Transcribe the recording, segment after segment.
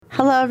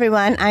Hello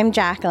everyone, I'm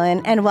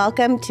Jacqueline, and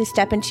welcome to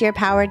Step Into Your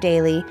Power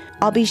Daily.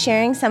 I'll be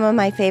sharing some of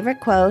my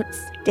favorite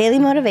quotes, daily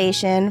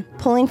motivation,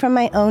 pulling from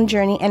my own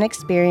journey and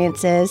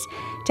experiences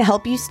to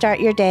help you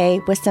start your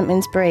day with some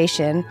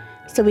inspiration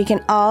so we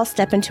can all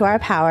step into our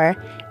power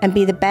and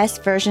be the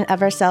best version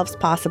of ourselves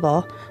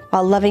possible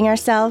while loving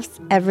ourselves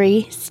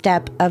every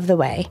step of the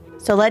way.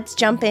 So let's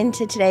jump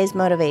into today's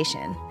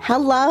motivation.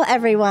 Hello,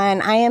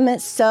 everyone. I am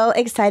so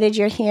excited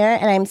you're here,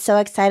 and I'm so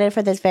excited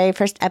for this very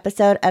first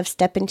episode of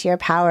Step Into Your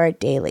Power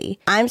Daily.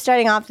 I'm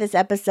starting off this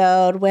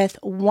episode with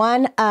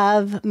one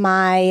of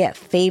my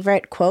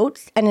favorite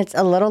quotes, and it's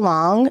a little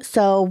long.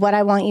 So what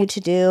I want you to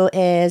do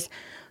is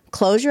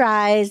close your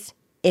eyes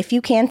if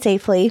you can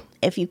safely.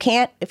 If you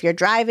can't, if you're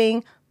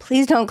driving,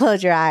 please don't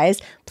close your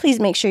eyes. Please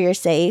make sure you're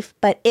safe.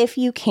 But if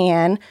you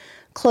can,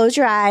 close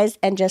your eyes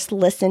and just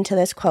listen to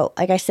this quote.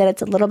 Like I said,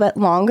 it's a little bit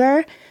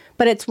longer,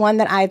 but it's one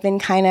that I've been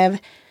kind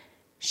of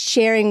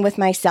sharing with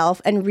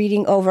myself and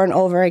reading over and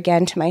over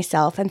again to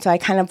myself. And so I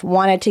kind of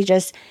wanted to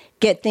just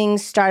get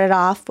things started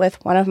off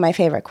with one of my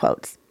favorite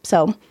quotes.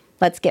 So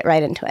let's get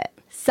right into it.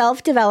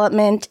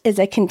 Self-development is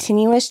a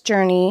continuous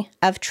journey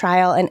of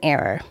trial and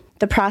error.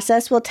 The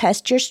process will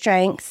test your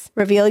strengths,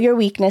 reveal your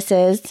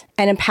weaknesses,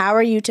 and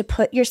empower you to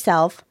put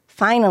yourself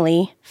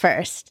finally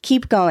first.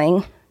 Keep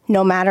going,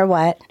 no matter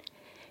what.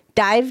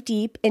 Dive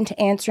deep into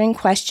answering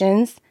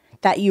questions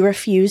that you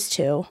refuse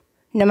to,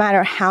 no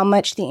matter how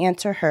much the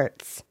answer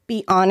hurts.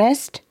 Be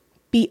honest,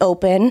 be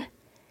open,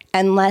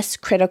 and less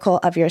critical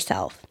of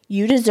yourself.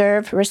 You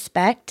deserve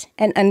respect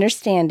and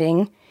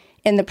understanding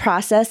in the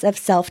process of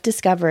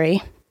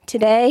self-discovery.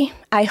 Today,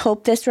 I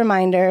hope this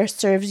reminder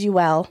serves you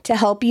well to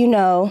help you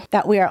know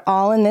that we are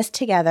all in this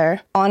together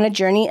on a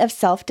journey of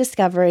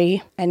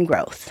self-discovery and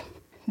growth.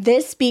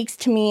 This speaks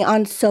to me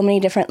on so many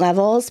different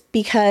levels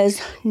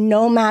because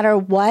no matter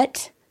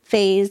what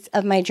phase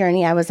of my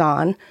journey I was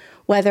on,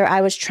 whether I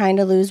was trying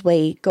to lose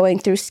weight, going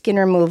through skin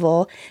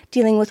removal,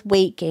 dealing with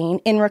weight gain,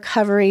 in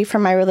recovery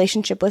from my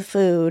relationship with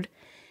food,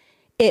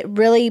 it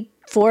really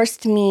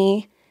forced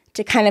me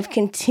to kind of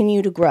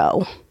continue to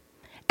grow.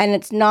 And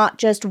it's not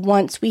just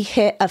once we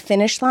hit a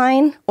finish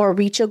line or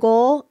reach a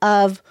goal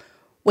of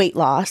weight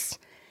loss.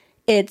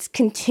 It's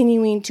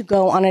continuing to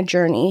go on a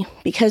journey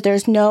because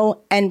there's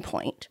no end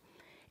point.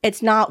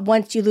 It's not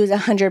once you lose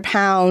 100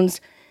 pounds,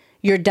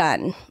 you're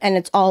done and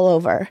it's all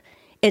over.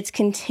 It's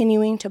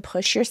continuing to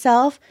push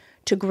yourself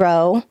to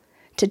grow,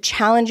 to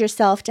challenge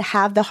yourself to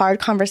have the hard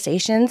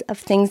conversations of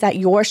things that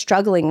you're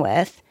struggling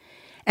with,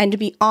 and to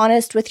be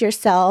honest with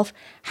yourself,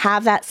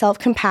 have that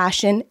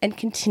self-compassion, and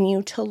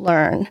continue to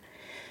learn.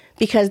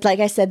 Because like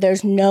I said,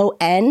 there's no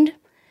end.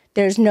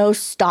 There's no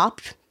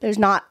stop. There's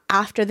not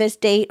after this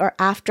date or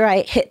after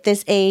I hit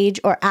this age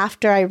or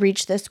after I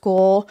reach this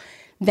goal,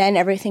 then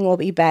everything will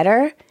be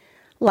better.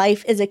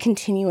 Life is a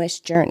continuous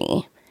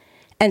journey.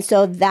 And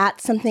so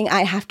that's something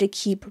I have to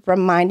keep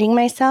reminding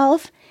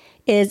myself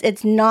is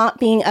it's not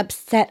being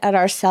upset at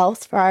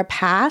ourselves for our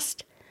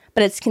past,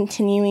 but it's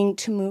continuing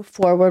to move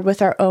forward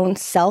with our own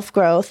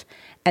self-growth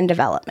and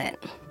development.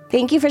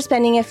 Thank you for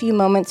spending a few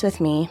moments with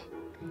me.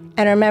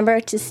 And remember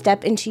to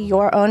step into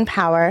your own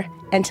power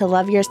and to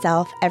love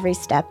yourself every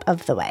step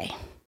of the way.